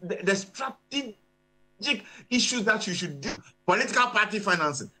 The strategic issues that you should do, political party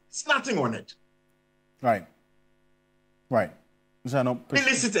financing, it's nothing on it. Right. Right.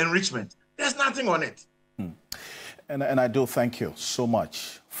 Illicit enrichment, there's nothing on it. And I do thank you so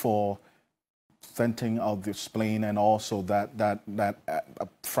much for venting out the spleen and also that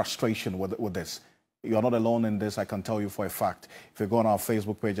frustration with this. You're not alone in this, I can tell you for a fact. If you go on our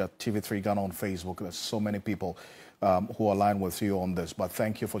Facebook page at TV3 Ghana on Facebook, there's so many people who align with you on this. But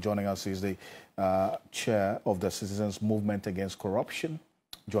thank you for joining us. He's the chair of the Citizens Movement Against Corruption,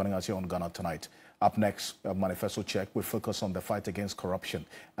 joining us here on Ghana Tonight. Up next, a manifesto check. We focus on the fight against corruption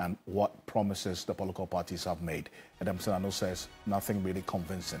and what promises the political parties have made. Adam Senano says nothing really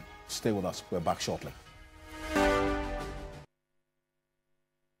convincing. Stay with us. We're back shortly.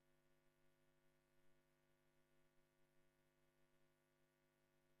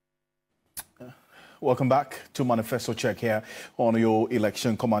 Welcome back to Manifesto Check here on your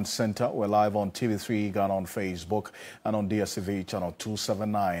Election Command Center. We're live on TV3 Ghana on Facebook and on DSTV channel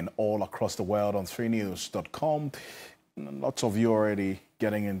 279 all across the world on 3news.com. Lots of you already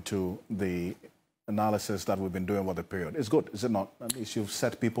getting into the analysis that we've been doing over the period. It's good, is it not? At least you've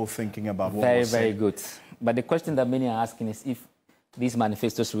set people thinking about what was said. Very good. But the question that many are asking is if these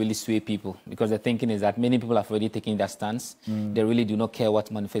manifestos really sway people, because the thinking is that many people have already taken that stance. They really do not care what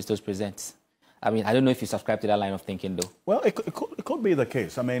manifestos present. I mean, I don't know if you subscribe to that line of thinking, though. Well, it could be the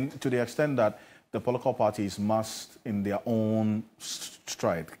case. I mean, to the extent that the political parties must, in their own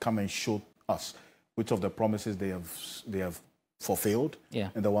stride, come and show us which of the promises they have fulfilled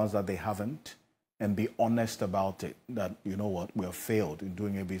and the ones that they haven't, and be honest about it, that, you know what, we have failed in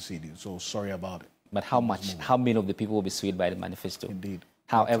doing ABCD, so sorry about it. But how much, how many of the people will be swayed by the manifesto? Indeed.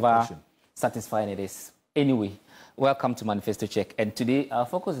 However satisfying it is. Anyway, welcome to Manifesto Check. And today our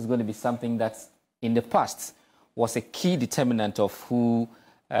focus is going to be something that in the past was a key determinant of who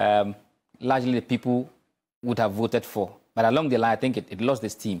largely the people would have voted for. But along the line, I think it lost the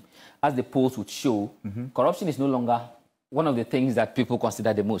steam. As the polls would show, corruption is no longer one of the things that people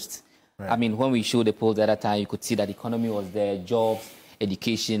consider the most. Right. I mean, when we showed the polls at that time, you could see that the economy was there, jobs,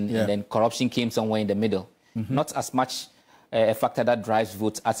 education, and then corruption came somewhere in the middle. Not as much a factor that drives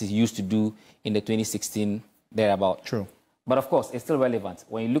votes as it used to do in the 2016 thereabout. True. But of course, it's still relevant.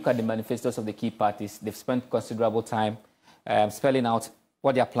 When you look at the manifestos of the key parties, they've spent considerable time spelling out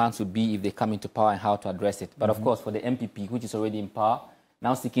what their plans would be if they come into power and how to address it. But of course, for the MPP, which is already in power,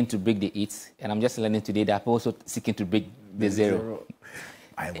 now seeking to break the 8, and I'm just learning today they're also seeking to break the 0.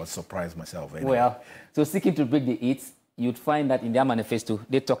 I was surprised myself. Anyway. Well, so seeking to break the 8, you'd find that in their manifesto,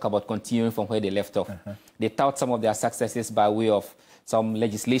 they talk about continuing from where they left off. They tout some of their successes by way of some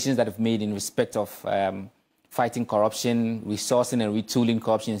legislations that have made in respect of fighting corruption, resourcing and retooling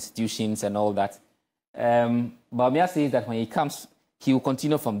corruption institutions and all that. Bawumia says that when he comes, he will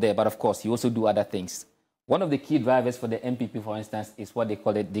continue from there, but of course, he also do other things. One of the key drivers for the MPP, for instance, is what they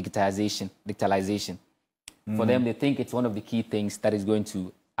call it digitalization. For them, they think it's one of the key things that is going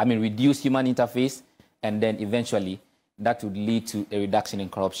to, reduce human interface, and then eventually that would lead to a reduction in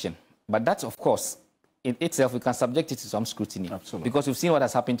corruption. But that's, of course, in itself, we can subject it to some scrutiny. Absolutely. Because we've seen what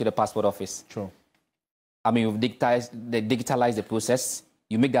has happened to the Passport Office. True. We've digitalized the process.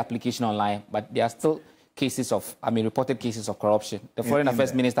 You make the application online, but there are still cases of, reported cases of corruption. The Foreign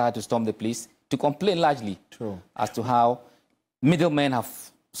Affairs Minister had to storm the police to complain largely as to how middlemen have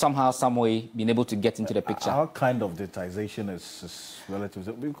somehow, some way been able to get into the picture. Our kind of digitization is relative.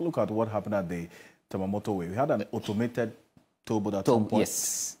 We look at what happened at the Tamamoto Way. We had an automated toll booth at some point,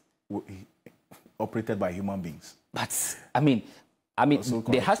 yes, operated by human beings. But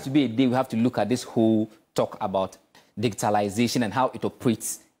there has to be a day we have to look at this whole talk about digitalization and how it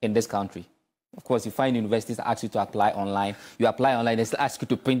operates in this country. Of course, you find universities that ask you to apply online. You apply online, they still ask you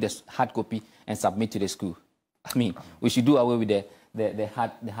to print the hard copy and submit to the school. We should do away with the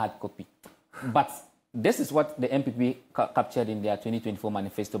hard copy. But this is what the MPP captured in their 2024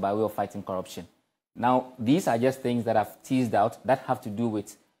 manifesto by way of fighting corruption. Now, these are just things that I've teased out that have to do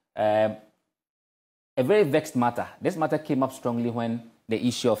with a very vexed matter. This matter came up strongly when the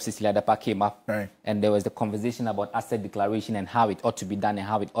issue of Cecilia Dapa came up, and there was the conversation about asset declaration and how it ought to be done and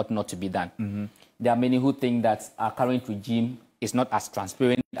how it ought not to be done. There are many who think that our current regime is not as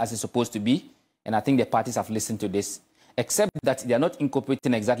transparent as it's supposed to be, and I think the parties have listened to this, except that they are not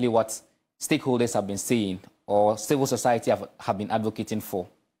incorporating exactly what stakeholders have been saying or civil society have been advocating for.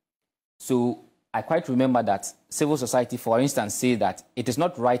 So I quite remember that civil society, for instance, say that it is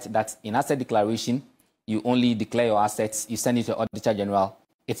not right that in asset declaration, you only declare your assets, you send it to Auditor General.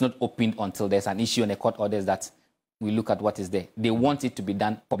 It's not opened until there's an issue and a court orders that we look at what is there. They want it to be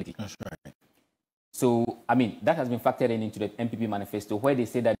done publicly. That's right. So, that has been factored into the MPP manifesto, where they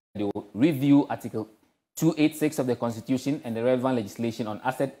say that they will review Article 286 of the Constitution and the relevant legislation on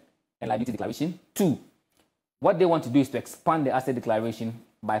asset and liability declaration. 2, what they want to do is to expand the asset declaration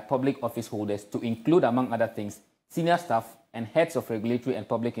by public office holders to include, among other things, senior staff and heads of regulatory and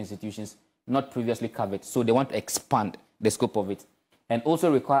public institutions not previously covered. So they want to expand the scope of it and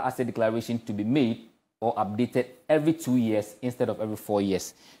also require asset declaration to be made or updated every 2 years instead of every 4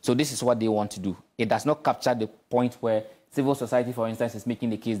 years. So this is what they want to do. It does not capture the point where civil society, for instance, is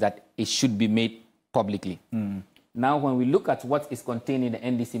making the case that it should be made publicly. Now, when we look at what is contained in the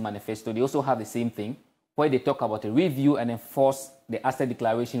NDC manifesto, they also have the same thing, where they talk about a review and enforce the asset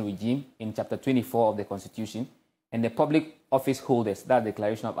declaration regime in Chapter 24 of the Constitution, and the Public Office Holders, that's the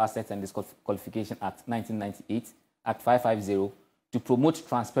Declaration of Assets and Disqualification Act 1998, Act 550, to promote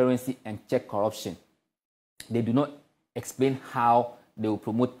transparency and check corruption. They do not explain how they will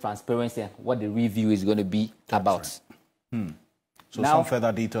promote transparency and what the review is going to be about. Right. So now, some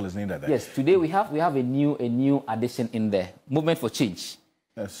further detail is needed there. Yes, today we have a new addition in there, Movement for Change.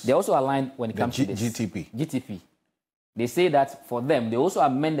 Yes. They also align when it comes to this. GTP. They say that for them, they also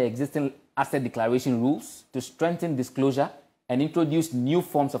amend the existing asset declaration rules to strengthen disclosure and introduce new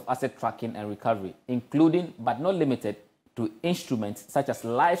forms of asset tracking and recovery, including but not limited to instruments such as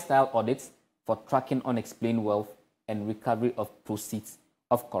lifestyle audits for tracking unexplained wealth and recovery of proceeds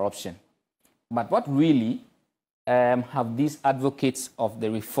of corruption. But what really have these advocates of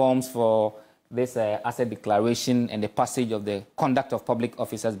the reforms for this asset declaration and the passage of the Conduct of Public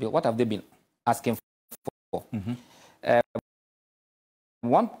Officers Bill, what have they been asking for?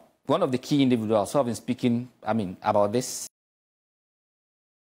 One of the key individuals who have been speaking, about this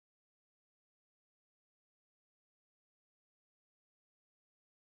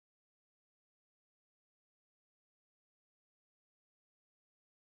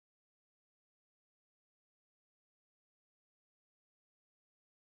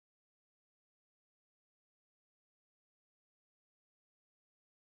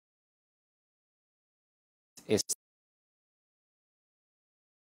is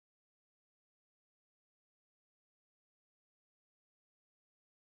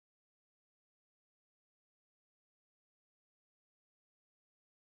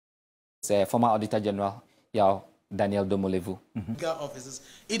former Auditor General Yao Daniel Domolevu. Offices,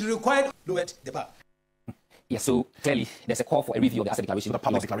 it required lowered the bar. Yes, so clearly there's a call for a review of the asset declaration. The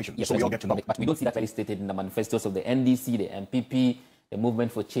public declaration. Yes, so we all get to know. But we don't see that clearly stated in the manifestos of the NDC, the MPP, the Movement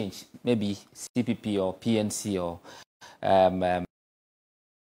for Change, maybe CPP or PNC or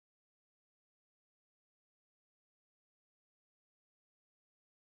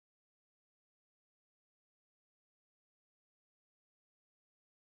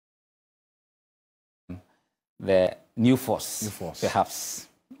the New Force, perhaps.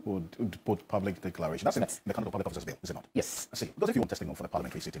 Would put public declaration. That's in the kind of public officers bill, is it not? Yes. I see. Because if you want testimony for the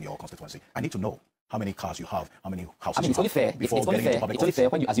parliamentary seat in your constituency, I need to know how many cars you have, how many houses I mean, you it's only have. fair. It's only fair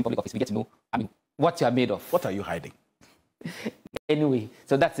when you assume public office, we get to know, I mean, what you are made of. What are you hiding? Anyway,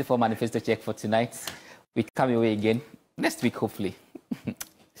 so that's it for Manifesto Check for tonight. We come your way again next week, hopefully.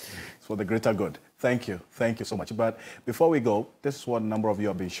 It's for the greater good. Thank you. Thank you so much. But before we go, this is what a number of you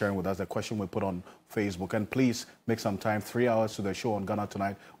have been sharing with us, the question we put on Facebook. And please make some time, 3 hours to the show on Ghana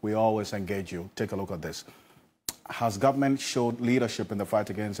Tonight. We always engage you. Take a look at this. Has government showed leadership in the fight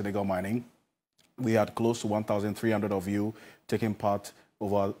against illegal mining? We had close to 1,300 of you taking part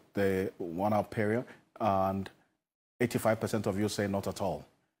over the 1 hour period. And 85% of you say not at all.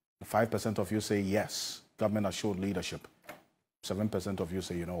 5% of you say yes, government has showed leadership. 7% of you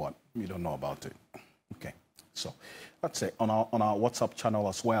say, you know what, you don't know about it. Okay, so that's it. On our WhatsApp channel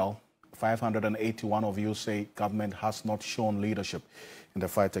as well, 581 of you say government has not shown leadership in the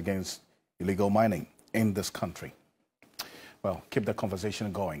fight against illegal mining in this country. Well, keep the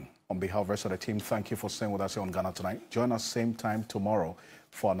conversation going. On behalf of the rest of the team, thank you for staying with us here on Ghana Tonight. Join us same time tomorrow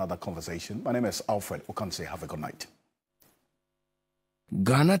for another conversation. My name is Alfred Okanse. Have a good night.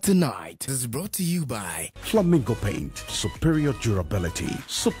 Ghana Tonight is brought to you by Flamingo Paint. Superior durability,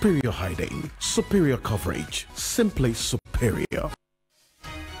 superior hiding, superior coverage, simply superior.